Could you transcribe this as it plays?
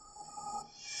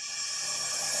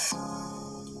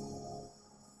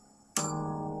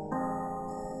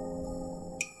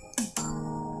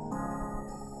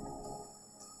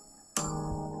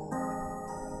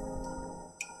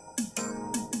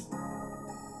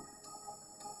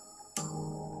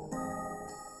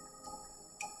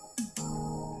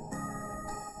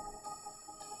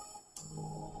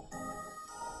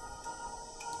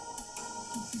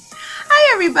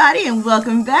everybody, and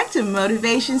welcome back to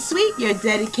Motivation Suite, your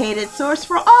dedicated source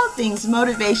for all things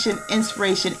motivation,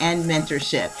 inspiration, and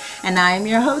mentorship. And I am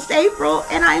your host, April,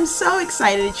 and I am so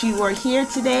excited that you are here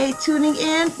today tuning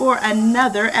in for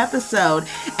another episode,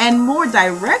 and more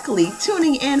directly,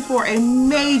 tuning in for a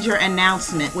major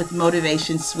announcement with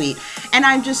Motivation Suite. And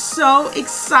I'm just so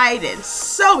excited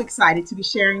to be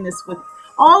sharing this with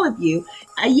all of you.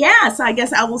 So I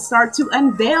guess I will start to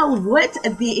unveil what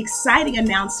the exciting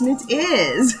announcement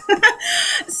is.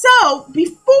 So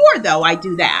before though I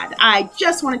do that, I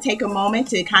just want to take a moment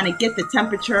to kind of get the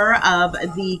temperature of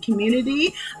the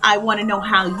community. I want to know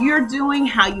how you're doing,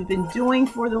 how you've been doing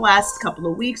for the last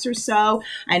couple of weeks or so.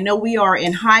 I know we are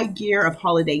in high gear of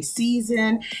holiday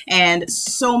season and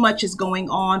so much is going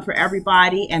on for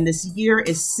everybody. And this year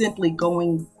is simply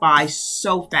going by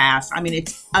so fast. I mean,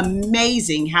 it's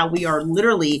amazing how we are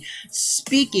literally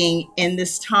speaking in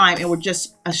this time, and we're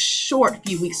just a short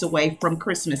few weeks away from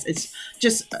Christmas. It's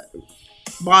just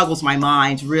boggles my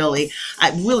mind, really.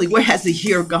 Where has the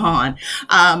year gone?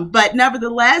 But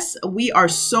nevertheless, we are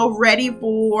so ready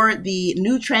for the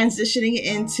new transitioning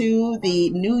into the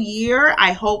new year.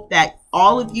 I hope that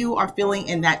all of you are feeling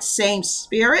in that same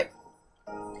spirit.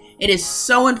 It is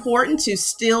so important to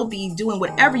still be doing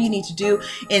whatever you need to do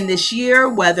in this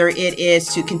year, whether it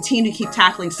is to continue to keep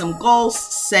tackling some goals,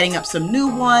 setting up some new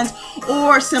ones,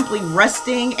 or simply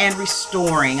resting and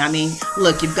restoring. I mean,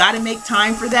 look, you've got to make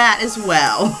time for that as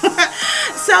well.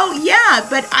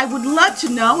 But I would love to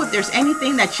know if there's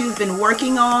anything that you've been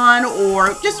working on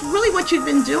or just really what you've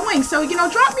been doing. So,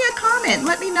 drop me a comment.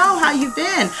 Let me know how you've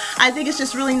been. I think it's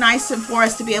just really nice for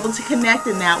us to be able to connect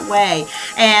in that way.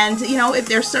 And, if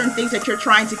there's certain things that you're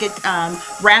trying to get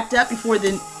wrapped up before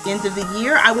the end of the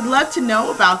year, I would love to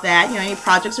know about that. Any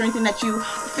projects or anything that you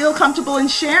feel comfortable in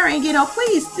sharing,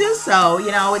 please do so.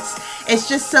 It's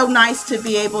just so nice to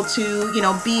be able to,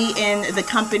 be in the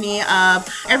company of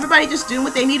everybody just doing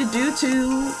what they need to do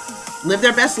to live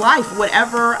their best life,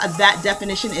 whatever that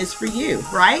definition is for you,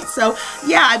 right? So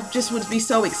I just would be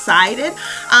so excited.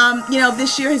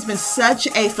 This year has been such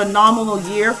a phenomenal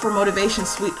year for Motivation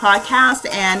Suite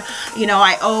Podcast, and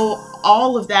I owe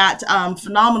all of that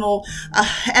phenomenal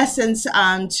essence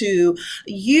to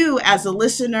you as the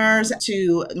listeners,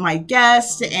 to my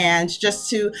guests, and just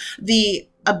to the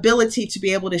ability to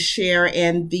be able to share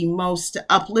in the most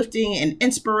uplifting and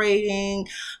inspiring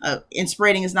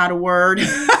is not a word,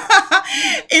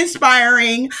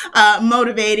 inspiring,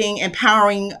 motivating,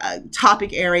 empowering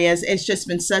topic areas. It's just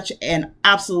been such an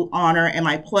absolute honor and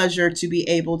my pleasure to be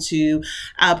able to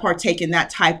partake in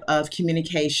that type of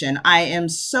communication. I am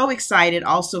so excited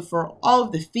also for all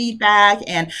of the feedback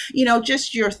and,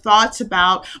 just your thoughts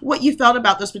about what you felt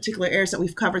about those particular areas that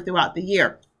we've covered throughout the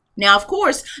year. Now, of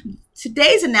course,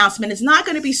 today's announcement is not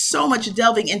going to be so much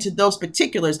delving into those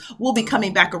particulars. We'll be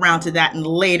coming back around to that in a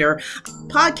later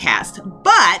podcast.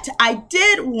 But I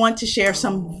did want to share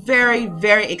some very,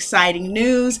 very exciting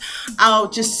news.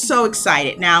 I'm just so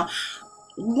excited. Now,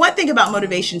 one thing about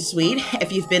Motivation Suite,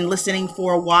 if you've been listening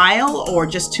for a while or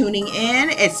just tuning in,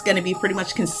 it's going to be pretty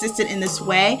much consistent in this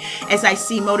way, as I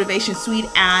see Motivation Suite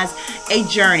as a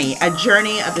journey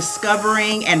of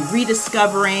discovering and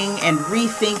rediscovering and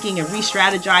rethinking and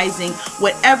re-strategizing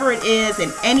whatever it is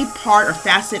in any part or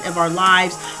facet of our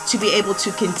lives to be able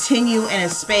to continue in a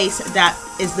space that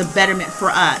is the betterment for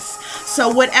us. So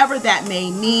whatever that may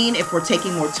mean, if we're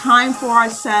taking more time for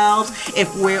ourselves,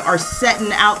 if we are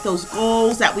setting out those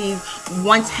goals that we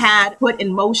once had put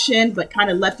in motion, but kind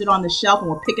of left it on the shelf and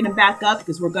we're picking them back up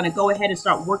because we're going to go ahead and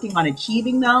start working on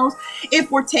achieving those.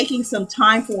 If we're taking some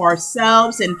time for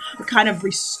ourselves and kind of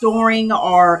restoring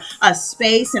our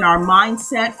space and our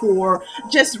mindset for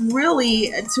just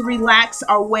really to relax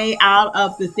our way out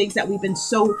of the things that we've been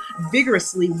so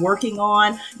vigorously working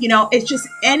on, it's just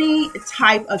any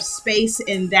type of space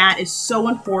in that is so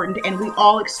important, and we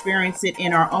all experience it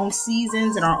in our own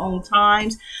seasons and our own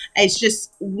times. It's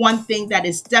just one thing that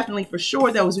is definitely for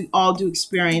sure, though, is we all do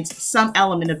experience some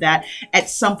element of that at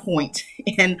some point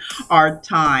in our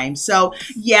time. So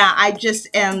I just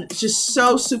am just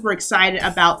so super excited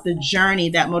about the journey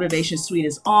that Motivation Suite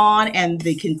is on and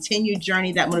the continued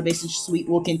journey that Motivation Suite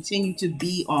will continue to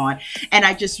be on. And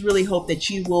I just really hope that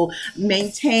you will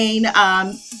maintain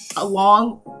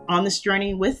along on this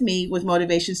journey with me with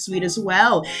Motivation Suite as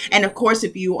well. And of course,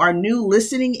 if you are new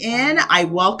listening in, I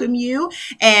welcome you.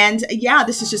 And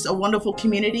this is just a wonderful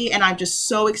community, and I'm just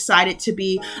so excited to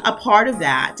be a part of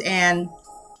that. And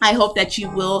I hope that you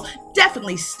will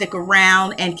definitely stick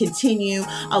around and continue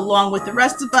along with the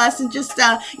rest of us and just,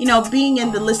 being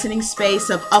in the listening space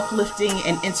of uplifting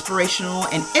and inspirational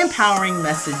and empowering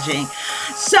messaging.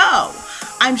 So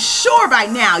I'm sure by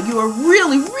now you are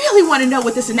really want to know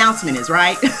what this announcement is,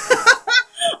 right?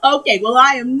 Okay, well,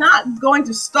 I am not going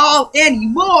to stall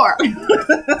anymore.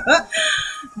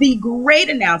 The great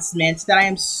announcement that I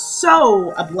am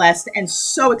so blessed and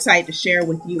so excited to share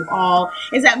with you all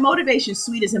is that Motivation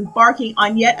Suite is embarking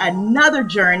on yet another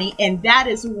journey, and that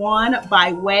is one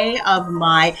by way of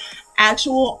my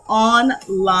actual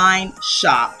online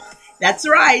shop. That's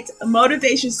right.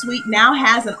 Motivation Suite now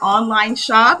has an online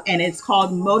shop, and it's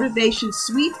called Motivation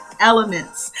Suite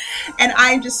Elements. And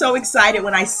I'm just so excited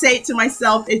when I say it to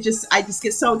myself. I just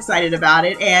get so excited about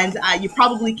it. And you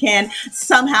probably can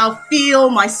somehow feel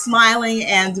my smiling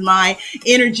and my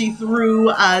energy through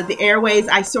the airways.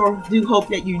 I so do hope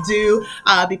that you do,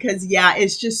 because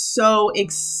it's just so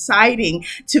exciting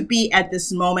to be at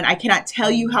this moment. I cannot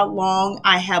tell you how long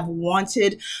I have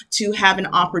wanted to have an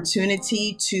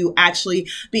opportunity to actually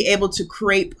be able to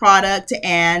create product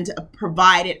and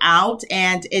provide it out.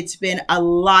 And it's been a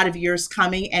lot of years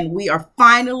coming, and we are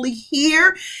finally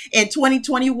here in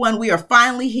 2021. We are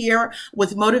finally here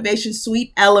with Motivation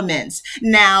Suite Elements.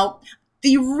 Now,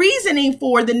 the reasoning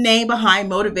for the name behind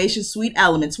Motivation Suite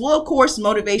Elements, well, of course,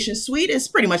 Motivation Suite is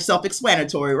pretty much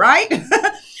self-explanatory, right?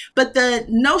 But the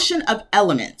notion of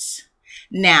elements.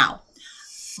 Now,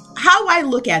 how I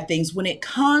look at things when it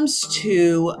comes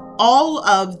to all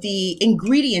of the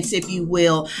ingredients, if you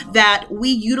will, that we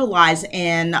utilize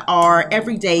in our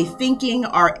everyday thinking,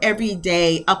 our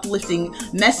everyday uplifting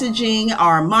messaging,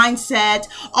 our mindset,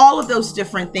 all of those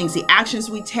different things, the actions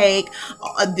we take,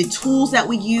 the tools that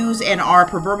we use in our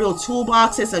proverbial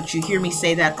toolboxes, that you hear me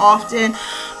say that often,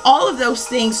 all of those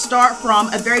things start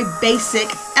from a very basic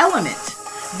element,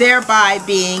 thereby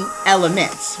being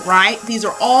elements, right? These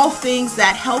are all things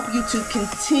that help you to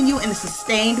continue in a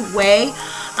sustained way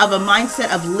of a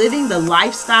mindset of living the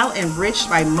lifestyle enriched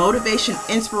by motivation,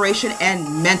 inspiration, and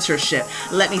mentorship.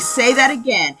 Let me say that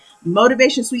again.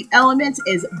 Motivation Suite Elements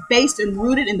is based and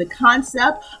rooted in the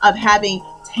concept of having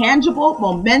tangible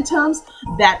momentums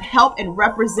that help in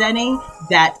representing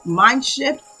that mind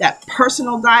shift, that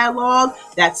personal dialogue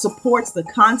that supports the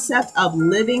concept of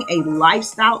living a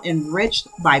lifestyle enriched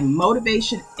by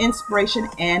motivation, inspiration,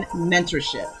 and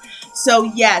mentorship. So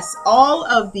yes, all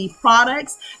of the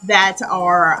products that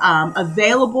are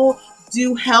available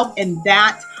do help in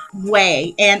that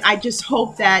way. And I just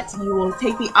hope that you will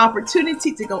take the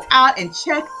opportunity to go out and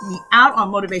check me out on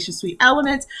Motivation Suite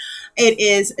Elements. It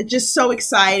is just so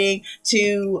exciting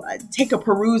to take a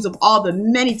peruse of all the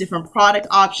many different product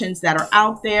options that are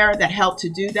out there that help to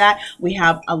do that. We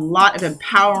have a lot of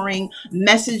empowering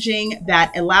messaging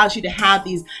that allows you to have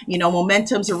these,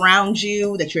 momentums around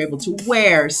you that you're able to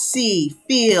wear, see,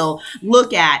 feel,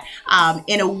 look at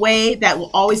in a way that will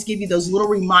always give you those little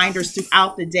reminders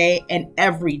throughout the day and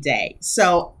every day.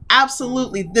 So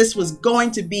absolutely, this was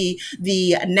going to be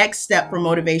the next step for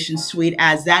Motivation Suite,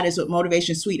 as that is what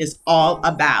Motivation Suite is all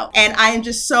about. And I am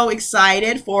just so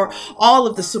excited for all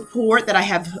of the support that I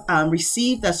have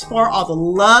received thus far, all the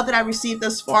love that I've received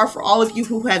thus far, for all of you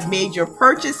who have made your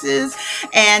purchases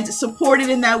and supported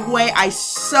in that way. I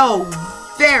so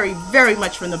very, very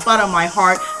much from the bottom of my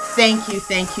heart thank you,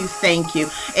 thank you, thank you.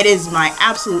 It is my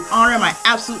absolute honor, my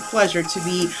absolute pleasure to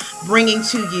be bringing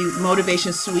to you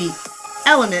Motivation Suite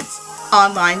Elements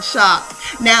online shop.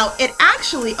 Now, it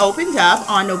actually opened up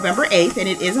on November 8th, and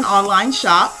it is an online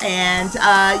shop. And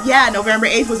November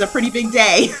 8th was a pretty big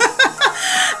day.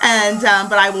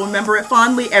 But I will remember it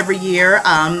fondly every year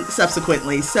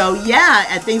subsequently. So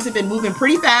things have been moving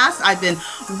pretty fast. I've been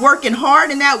working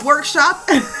hard in that workshop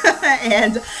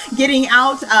and getting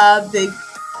out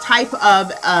the type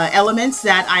of elements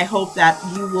that I hope that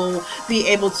you will be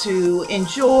able to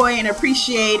enjoy and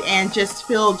appreciate and just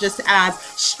feel just as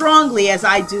strongly as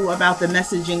I do about the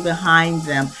messaging behind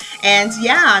them. And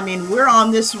we're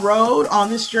on this road, on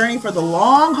this journey for the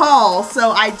long haul. So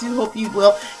I do hope you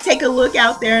will take a look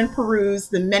out there and peruse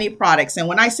the many products. And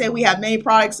when I say we have many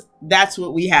products, that's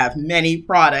what we have, many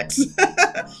products.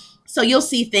 So you'll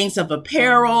see things of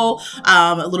apparel,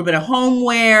 a little bit of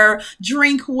homeware,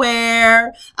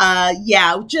 drinkware,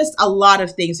 just a lot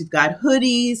of things. We've got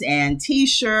hoodies and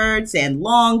t-shirts and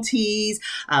long tees.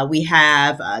 We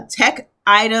have tech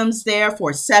items there for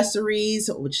accessories,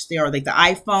 which they are like the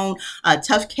iPhone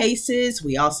tough cases.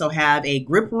 We also have a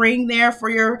grip ring there for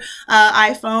your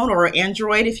iPhone or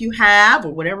Android if you have,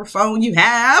 or whatever phone you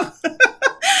have.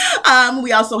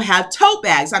 We also have tote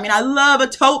bags. I mean, I love a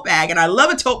tote bag, and I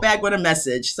love a tote bag with a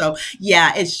message. So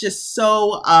yeah, it's just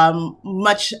so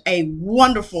much a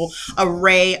wonderful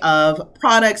array of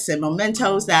products and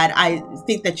mementos that I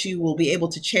think that you will be able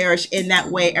to cherish in that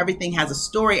way. Everything has a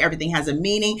story, everything has a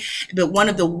meaning. But one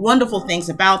of the wonderful things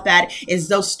about that is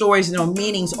those stories and those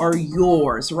meanings are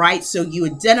yours, right? So you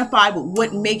identify with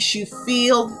what makes you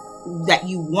feel, that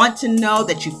you want to know,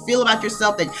 that you feel about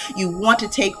yourself, that you want to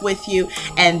take with you.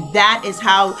 And that is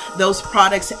how those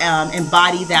products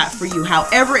embody that for you,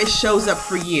 however it shows up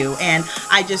for you. And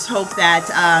I just hope that,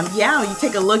 you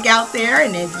take a look out there.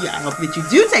 And I hope that you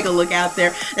do take a look out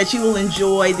there, that you will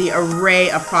enjoy the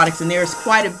array of products. And there's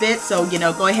quite a bit. So,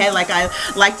 go ahead, like I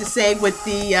like to say with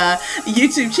the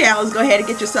YouTube channels, go ahead and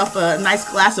get yourself a nice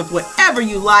glass of whatever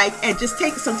you like and just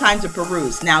take some time to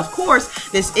peruse. Now, of course,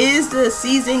 this is the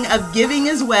season of giving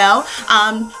as well,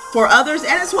 for others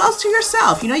and as well as to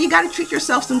yourself. You got to treat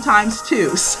yourself sometimes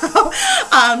too. So,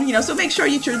 so make sure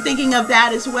that you're thinking of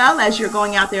that as well as you're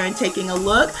going out there and taking a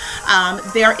look.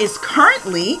 There is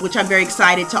currently, which I'm very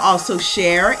excited to also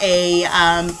share, a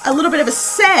little bit of a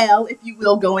sale, if you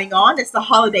will, going on. It's the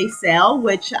holiday sale,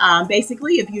 which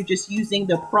basically, if you're just using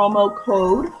the promo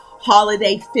code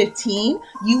Holiday 15,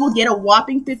 you will get a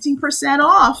whopping 15%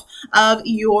 off of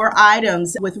your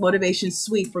items with Motivation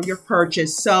Suite for your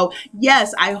purchase. So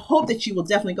yes, I hope that you will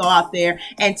definitely go out there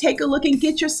and take a look and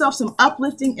get yourself some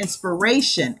uplifting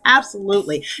inspiration.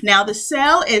 Absolutely. Now the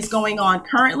sale is going on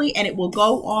currently, and it will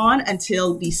go on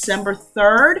until December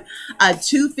 3rd,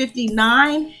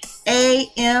 2:59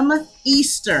 a.m.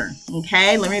 Eastern.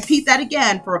 Okay, let me repeat that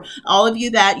again for all of you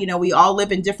that, we all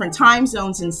live in different time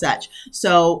zones and such.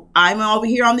 So I'm over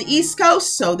here on the East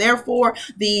Coast. So therefore,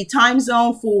 the time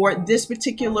zone for this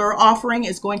particular offering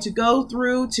is going to go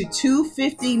through to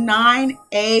 2:59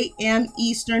 a.m.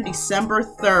 Eastern, December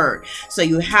 3rd. So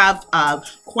you have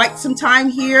quite some time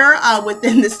here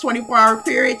within this 24-hour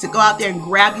period to go out there and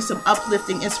grab you some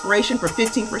uplifting inspiration for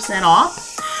 15%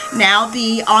 off. Now,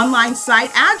 the online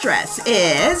site address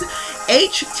is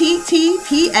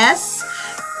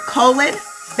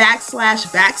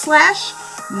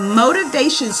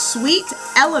https://Motivation Suite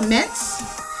Elements,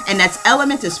 and that's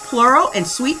element is plural and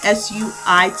suite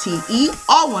SUITE,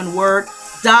 all one word,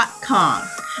 .com.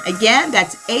 Again,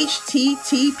 that's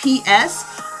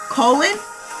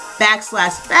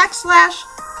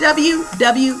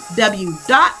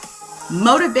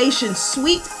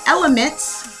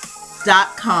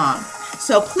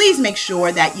So please make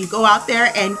sure that you go out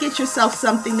there and get yourself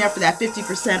something there for that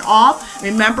 50% off.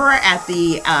 Remember, at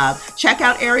the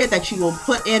checkout area that you will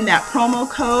put in that promo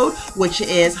code, which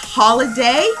is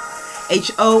HOLIDAY,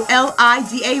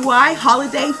 HOLIDAY,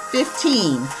 HOLIDAY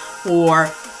 15 for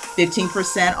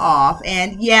 15% off.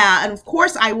 And of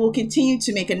course, I will continue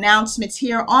to make announcements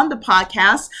here on the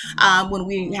podcast when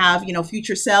we have,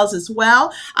 future sales as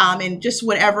well. And just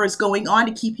whatever is going on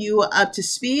to keep you up to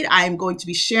speed, I am going to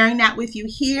be sharing that with you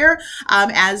here,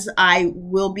 as I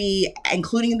will be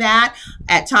including that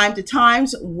at time to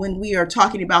times when we are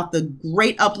talking about the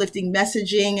great uplifting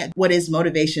messaging, what is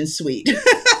Motivation Suite.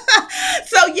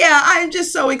 So I'm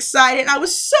just so excited. I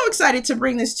was so excited to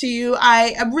bring this to you.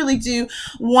 I really do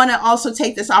want to also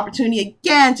take this opportunity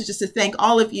again to thank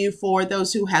all of you for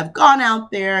those who have gone out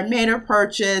there and made a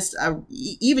purchase,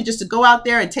 even just to go out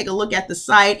there and take a look at the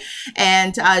site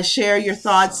and share your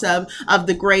thoughts of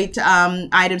the great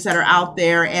items that are out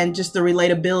there and just the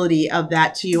relatability of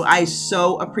that to you. I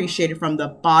so appreciate it from the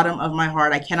bottom of my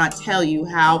heart. I cannot tell you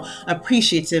how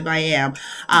appreciative I am.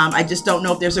 I just don't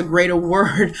know if there's a greater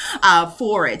word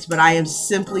for it, but I am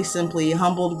simply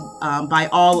humbled by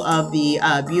all of the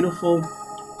beautiful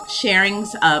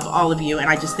sharings of all of you, and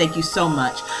I just thank you so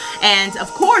much. And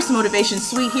of course, Motivation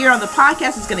Suite here on the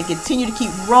podcast is going to continue to keep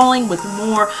rolling with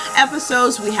more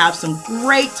episodes. We have some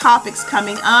great topics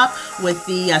coming up with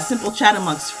the Simple Chat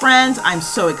Amongst Friends. I'm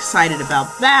so excited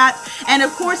about that. And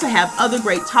of course, I have other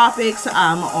great topics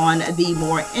on the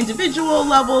more individual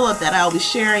level that I'll be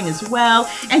sharing as well,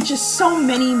 and just so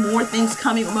many more things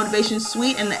coming with Motivation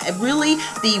Suite. And really,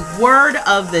 the word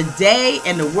of the day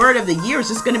and the word of the year is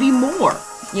just going to be more.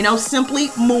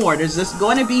 Simply more. There's just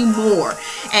going to be more.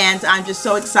 And I'm just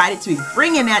so excited to be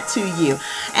bringing that to you.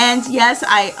 And yes,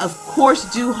 I, of course,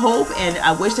 do hope and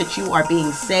I wish that you are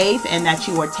being safe and that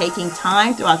you are taking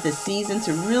time throughout this season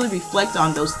to really reflect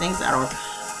on those things that are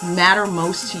matter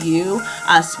most to you,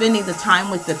 spending the time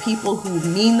with the people who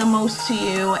mean the most to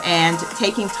you, and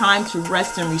taking time to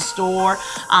rest and restore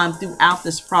throughout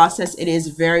this process. It is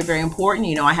very, very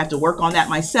important. I have to work on that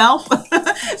myself.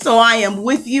 So I am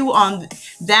with you on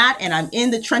that, and I'm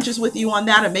in the trenches with you on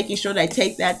that, of making sure that I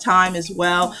take that time as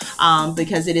well,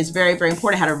 because it is very, very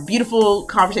important. I had a beautiful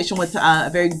conversation with a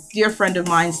very dear friend of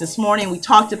mine this morning. We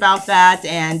talked about that,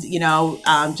 and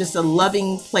just a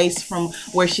loving place from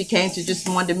where she came to, just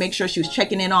wanted to make sure she was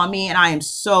checking in on me, and I am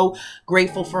so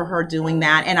grateful for her doing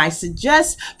that. And I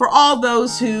suggest for all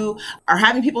those who are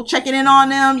having people checking in on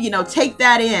them, take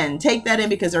that in,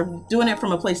 because they're doing it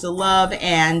from a place of love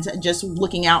and just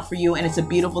looking out for you, and it's a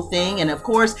beautiful thing. And of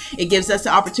course, it gives us the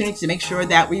opportunity to make sure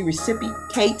that we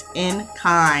reciprocate in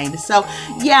kind. So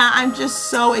yeah, I'm just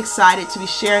so excited to be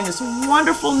sharing this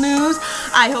wonderful news.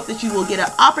 I hope that you will get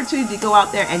an opportunity to go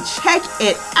out there and check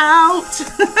it out.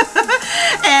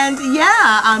 And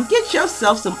get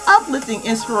yourself some uplifting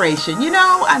inspiration,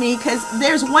 because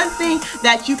there's one thing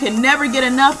that you can never get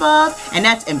enough of, and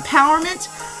that's empowerment,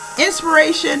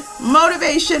 inspiration,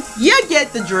 motivation. You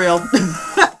get the drill.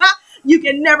 You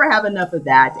can never have enough of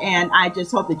that. And I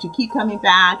just hope that you keep coming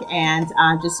back and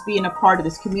just being a part of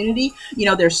this community.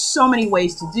 There's so many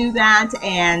ways to do that.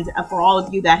 And for all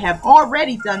of you that have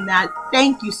already done that,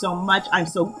 thank you so much. I'm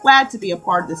so glad to be a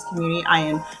part of this community. I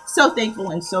am so thankful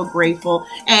and so grateful.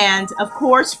 And of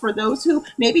course, for those who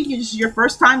maybe it's your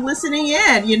first time listening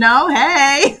in,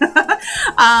 hey,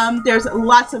 there's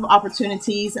lots of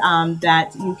opportunities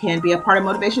that you can be a part of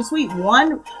Motivation Suite.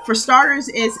 One, for starters,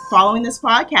 is following this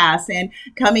podcast and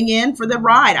coming in for the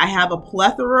ride. I have a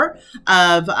plethora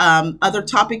of other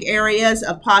topic areas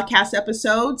of podcast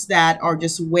episodes that are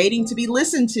just waiting to be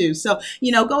listened to. So,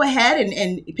 go ahead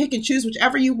and pick and choose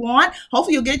whichever you want.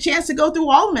 Hopefully you'll get a chance to go through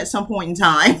all of them at some point in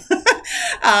time.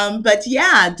 But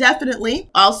yeah, definitely.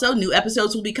 Also, new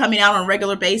episodes will be coming out on a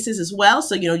regular basis as well.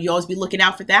 So, you always be looking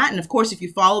out for that. And of course, if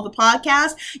you follow the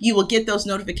podcast, you will get those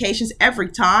notifications every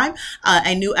time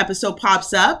a new episode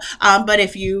pops up. But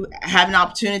if you have an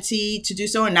opportunity to do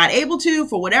so and not able to,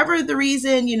 for whatever the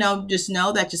reason, just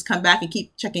know that just come back and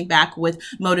keep checking back with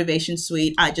Motivation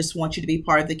Suite. I just want you to be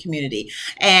part of the community.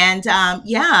 And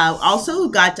also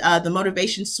got the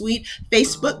Motivation Suite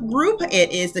Facebook group.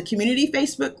 It is the community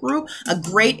Facebook group, a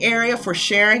great area for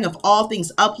sharing of all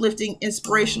things uplifting,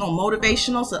 inspirational,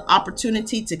 motivational. So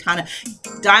opportunity to kind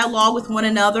of dialogue with one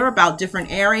another about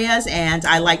different areas. And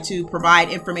I like to provide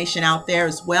information out there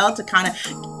as well to kind of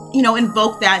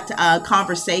invoke that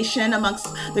conversation amongst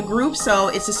the group. So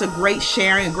it's just a great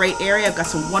sharing, a great area. I've got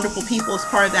some wonderful people as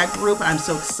part of that group. I'm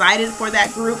so excited for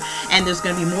that group, and there's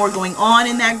going to be more going on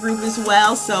in that group as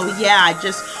well. So yeah, I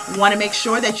just want to make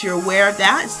sure that you're aware of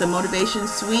that. It's the Motivation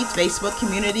Suite Facebook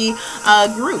community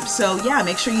group. So yeah,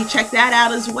 make sure you check that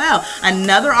out as well.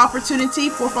 Another opportunity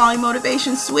for following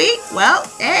Motivation Suite, well,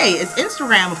 hey, it's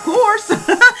Instagram, of course.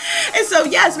 And so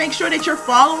yes, make sure that you're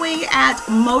following at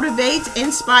Motivate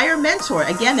Inspire Mentor.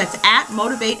 Again, that's at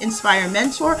Motivate Inspire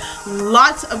Mentor.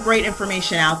 Lots of great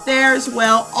information out there as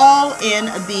well, all in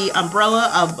the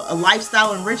umbrella of a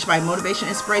lifestyle enriched by motivation,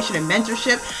 inspiration, and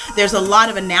mentorship. There's a lot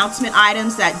of announcement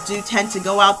items that do tend to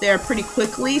go out there pretty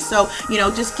quickly. So,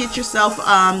 just get yourself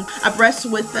abreast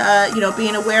with,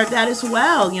 being aware of that as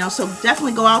well. So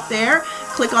definitely go out there,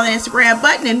 click on the Instagram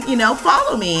button and,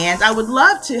 follow me. And I would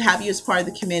love to have you as part of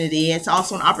the community. It's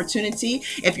also an opportunity,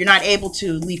 if you're not able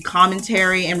to leave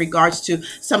commentary in regards to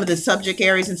some of the subject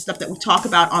areas and stuff that we talk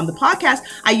about on the podcast,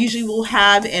 I usually will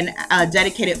have a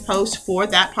dedicated post for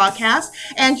that podcast.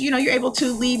 And, you're able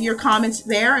to leave your comments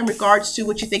there in regards to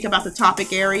what you think about the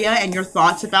topic area and your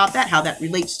thoughts about that, how that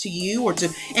relates to you or to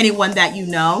anyone that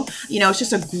it's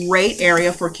just a great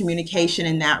area for communication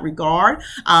in that regard.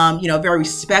 Very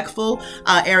respectful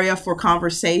area for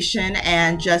conversation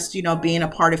and just, being a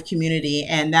part of community.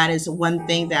 And that is one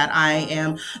thing that I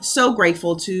am so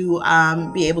grateful to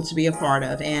be able to be a part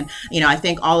of. And, I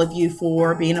thank all of you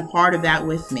for being a part of that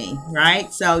with me,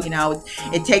 right? So,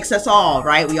 it takes us all,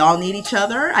 right? We all need each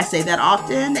other. I say that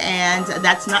often, and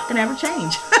that's not going to ever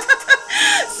change.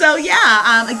 So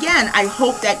yeah, again, I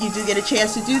hope that you do get a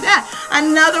chance to do that.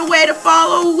 Another way to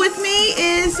follow with me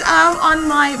is on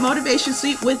my Motivation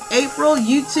Suite with April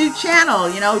YouTube channel.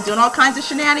 Doing all kinds of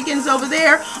shenanigans over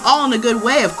there, all in a good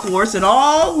way, of course, and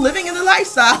all living in the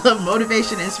lifestyle of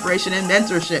motivation, inspiration, and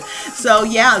mentorship. So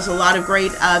yeah, there's a lot of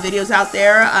great videos out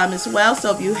there as well.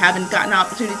 So if you haven't gotten an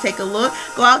opportunity to take a look,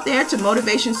 go out there to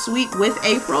Motivation Suite with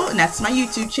April, and that's my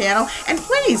YouTube channel. And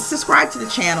please subscribe to the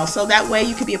channel so that way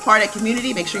you can be a part of that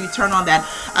community. Make sure you turn on that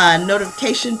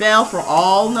notification bell for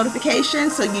all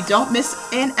notifications so you don't miss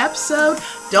an episode,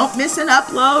 don't miss an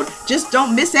upload, just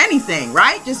don't miss anything,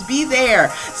 right? Just be there.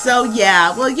 So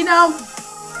yeah, well,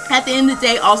 at the end of the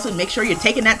day, also make sure you're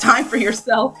taking that time for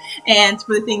yourself and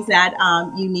for the things that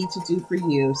you need to do for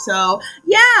you. So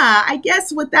yeah, I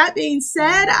guess with that being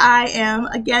said, I am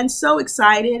again so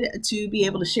excited to be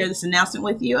able to share this announcement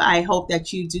with you. I hope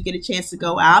that you do get a chance to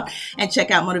go out and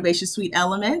check out Motivation Sweet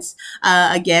Elements.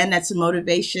 Again, that's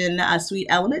Motivation Sweet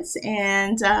Elements.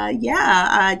 And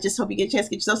I just hope you get a chance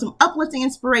to get yourself some uplifting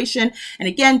inspiration. And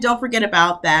again, don't forget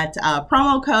about that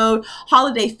promo code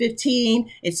Holiday15.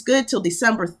 It's good till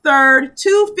December 3rd,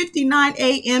 2:59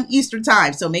 a.m. Eastern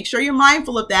time. So make sure you're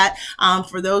mindful of that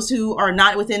for those who are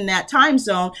not within that time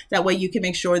zone. That way you can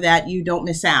make sure that you don't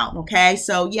miss out. Okay.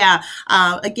 So yeah,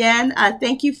 again,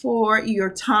 thank you for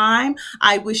your time.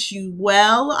 I wish you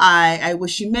well. I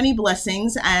wish you many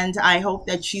blessings, and I hope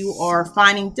that you are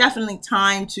finding definitely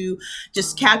time to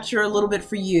just capture a little bit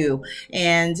for you.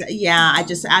 And yeah, I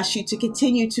just ask you to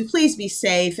continue to please be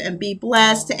safe and be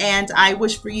blessed. And I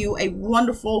wish for you a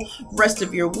wonderful rest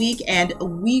of your week, and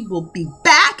we will be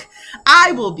back.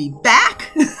 I will be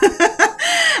back.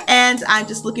 And I'm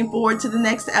just looking forward to the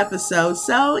next episode.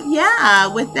 So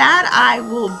yeah, with that, I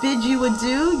will bid you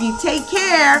adieu. You take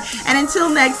care. And until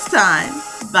next time,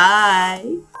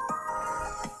 bye.